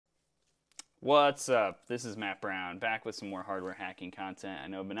What's up? This is Matt Brown, back with some more hardware hacking content. I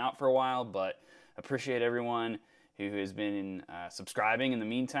know I've been out for a while, but appreciate everyone who has been subscribing in the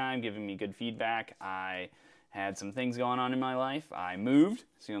meantime, giving me good feedback. I had some things going on in my life. I moved,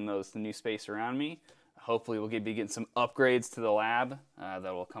 so you'll notice the new space around me. Hopefully we'll be getting some upgrades to the lab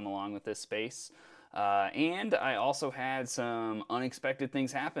that will come along with this space. And I also had some unexpected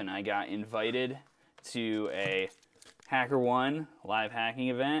things happen. I got invited to a HackerOne live hacking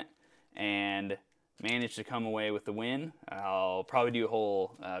event and managed to come away with the win. I'll probably do a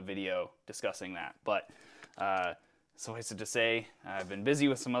whole video discussing that. But suffice it to say, I've been busy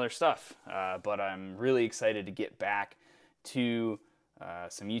with some other stuff, but I'm really excited to get back to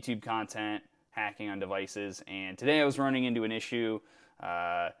some YouTube content, hacking on devices. And today I was running into an issue.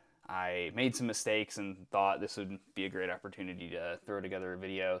 I made some mistakes and thought this would be a great opportunity to throw together a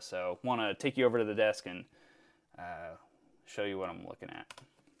video. So I want to take you over to the desk and show you what I'm looking at.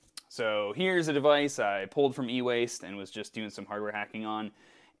 So here's a device I pulled from e-waste and was just doing some hardware hacking on,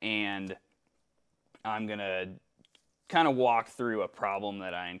 and I'm gonna kind of walk through a problem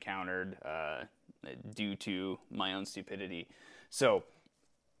that I encountered due to my own stupidity. So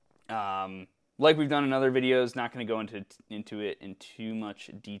like we've done in other videos, not going to go into it in too much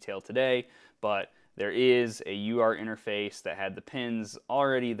detail today, but there is a UART interface that had the pins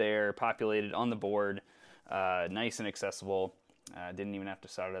already there, populated on the board, nice and accessible. Didn't even have to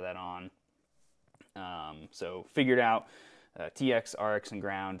solder that on. So figured out TX, RX, and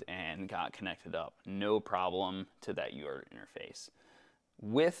ground and got connected up. No problem to that UART interface.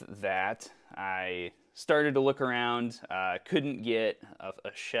 With that, I started to look around, couldn't get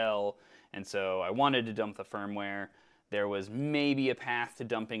a shell, and so I wanted to dump the firmware. There was maybe a path to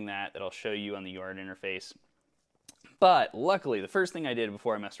dumping that I'll show you on the UART interface. But luckily, the first thing I did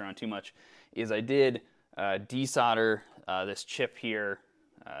before I messed around too much is I did desolder this chip here.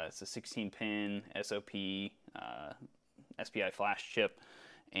 It's a 16-pin SOP SPI flash chip,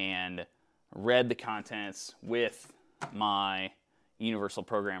 and read the contents with my universal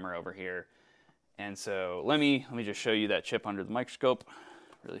programmer over here. And so let me just show you that chip under the microscope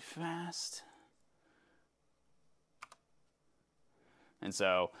really fast. And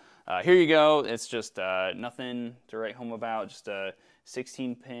so here you go. It's just nothing to write home about, just a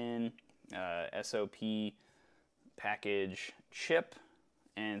 16-pin SOP package chip.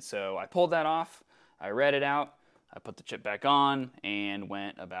 And so I pulled that off, I read it out, I put the chip back on, and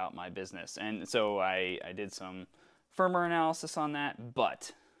went about my business. And so I did some firmware analysis on that,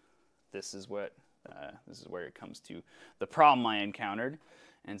 but this is where it comes to the problem I encountered.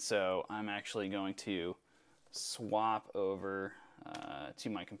 And so I'm actually going to swap over to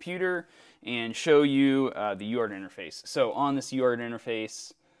my computer and show you the UART interface. So on this UART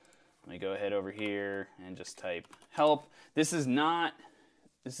interface, let me go ahead over here and just type help. This is not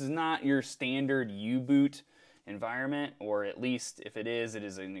your standard U-boot environment, or at least if it is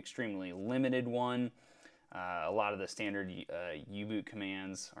an extremely limited one. A lot of the standard U-boot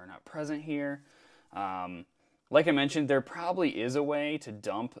commands are not present here. Like I mentioned, there probably is a way to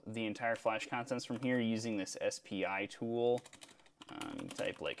dump the entire flash contents from here using this SPI tool.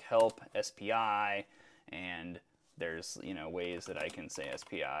 Type like help SPI, and there's ways that I can say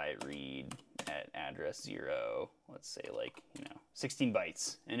SPI read at address 0, let's say 16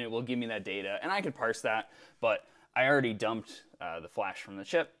 bytes, and it will give me that data, and I could parse that, but I already dumped the flash from the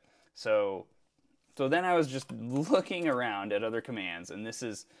chip. So then I was just looking around at other commands, and this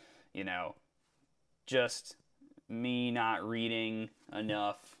is just me not reading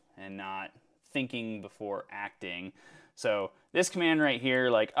enough and not thinking before acting. So this command right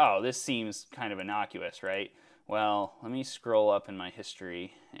here, oh, this seems kind of innocuous, right? Well, let me scroll up in my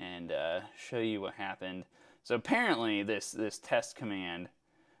history and show you what happened. So apparently this test command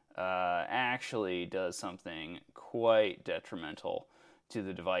actually does something quite detrimental to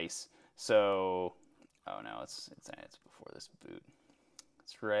the device. So, oh no, it's before this boot.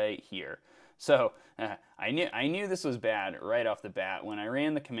 It's right here. So I knew this was bad right off the bat when I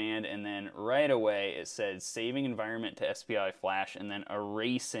ran the command, and then right away it said saving environment to SPI flash and then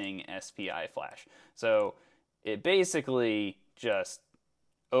erasing SPI flash. So it basically just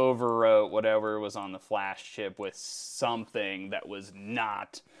overwrote whatever was on the flash chip with something that was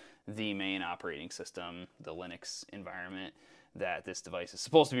not the main operating system, the Linux environment that this device is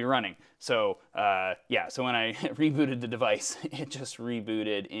supposed to be running. So yeah, so when I rebooted the device, it just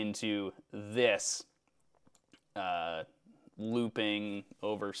rebooted into this looping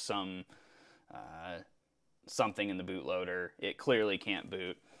over something in the bootloader. It clearly can't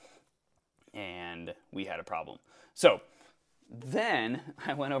boot, and we had a problem. So then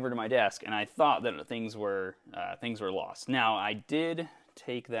I went over to my desk and I thought that things were lost. Now I did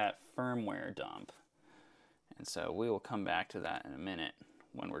take that firmware dump. And so we will come back to that in a minute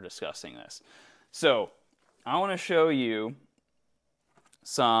when we're discussing this. So I want to show you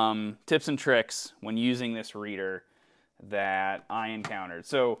some tips and tricks when using this reader that I encountered.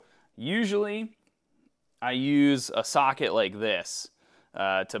 So usually I use a socket like this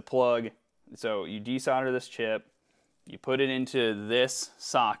to plug. So you desolder this chip, you put it into this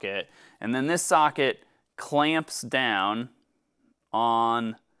socket, and then this socket clamps down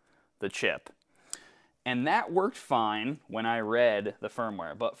on the chip. And that worked fine when I read the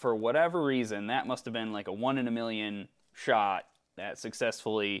firmware, but for whatever reason, that must have been like a 1 in a million shot at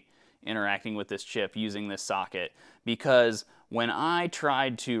successfully interacting with this chip using this socket, because when I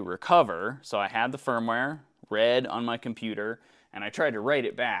tried to recover, so I had the firmware read on my computer, and I tried to write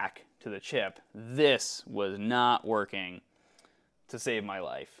it back to the chip, this was not working to save my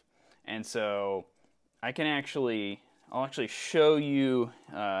life. And so I'll actually show you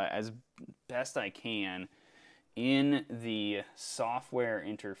as best I can in the software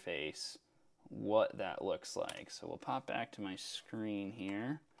interface what that looks like. So we'll pop back to my screen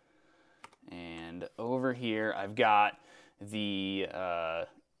here, and over here I've got the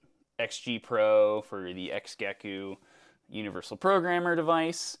XG Pro for the XGECU Universal Programmer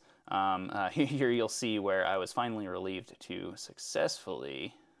device. Here you'll see where I was finally relieved to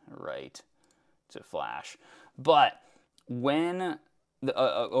successfully write to Flash. But when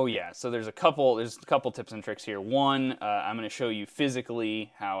oh yeah, so there's a couple tips and tricks here. One, I'm going to show you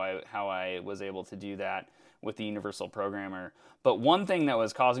physically how I was able to do that with the Universal Programmer. But one thing that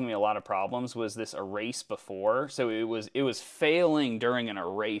was causing me a lot of problems was this erase before. So it was failing during an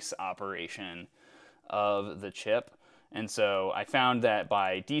erase operation of the chip. And so I found that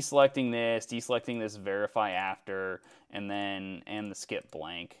by deselecting this verify after, and the skip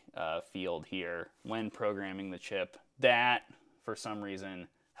blank field here when programming the chip, that for some reason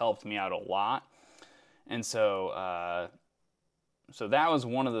helped me out a lot. And so so that was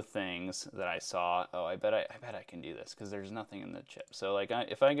one of the things that I saw. Oh, I bet I can do this because there's nothing in the chip. So like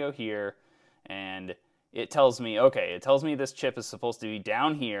if I go here and it tells me, okay, it tells me this chip is supposed to be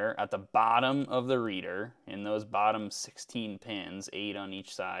down here at the bottom of the reader in those bottom 16 pins, 8 on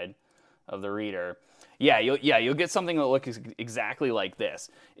each side of the reader. Yeah, you'll get something that looks exactly like this.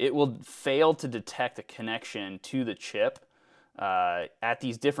 It will fail to detect a connection to the chip at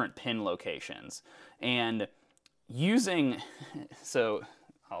these different pin locations. And so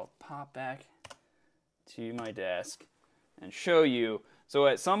I'll pop back to my desk and show you. So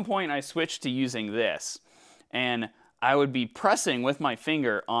at some point I switched to using this, and I would be pressing with my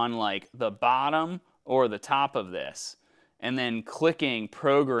finger on like the bottom or the top of this, and then clicking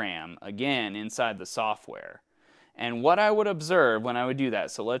program again inside the software. And what I would observe when I would do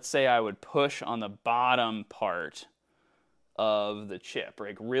that, so let's say I would push on the bottom part of the chip,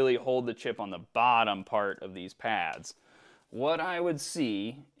 like really hold the chip on the bottom part of these pads. What I would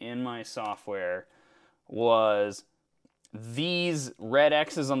see in my software was these red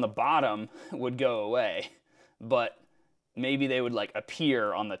X's on the bottom would go away, but maybe they would like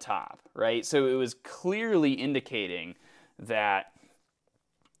appear on the top, right? So it was clearly indicating that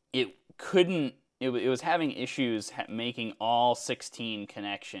it was having issues making all 16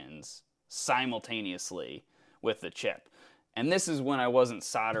 connections simultaneously with the chip. And this is when I wasn't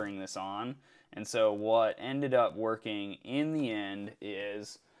soldering this on. And so what ended up working in the end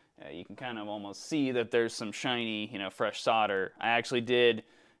is, you can kind of almost see that there's some shiny, fresh solder. I actually did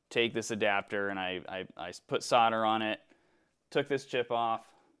take this adapter and I put solder on it, took this chip off,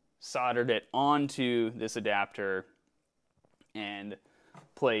 soldered it onto this adapter, and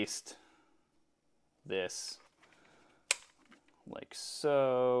placed this like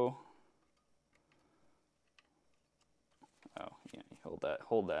so. Oh, yeah, you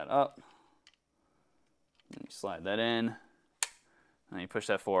hold that up. And you slide that in. And you push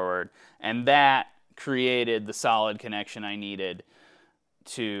that forward, and that created the solid connection I needed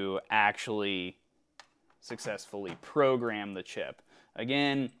to actually successfully program the chip.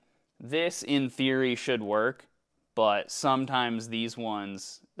 Again, this in theory should work, but sometimes these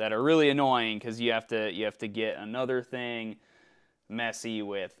ones that are really annoying because you have to get another thing messy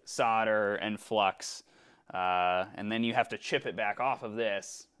with solder and flux, and then you have to chip it back off of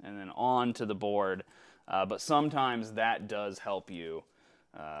this and then onto the board. But sometimes that does help you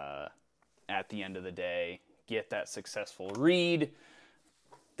at the end of the day get that successful read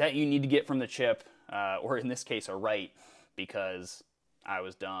that you need to get from the chip, or in this case a write, because I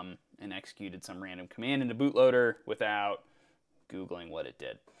was dumb and executed some random command into bootloader without Googling what it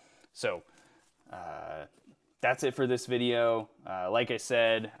did. So that's it for this video. Like I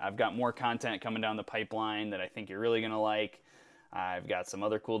said, I've got more content coming down the pipeline that I think you're really going to like. I've got some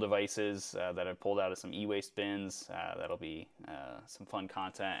other cool devices that I've pulled out of some e-waste bins. That'll be some fun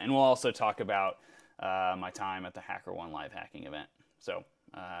content. And we'll also talk about my time at the HackerOne live hacking event. So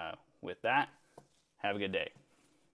with that, have a good day.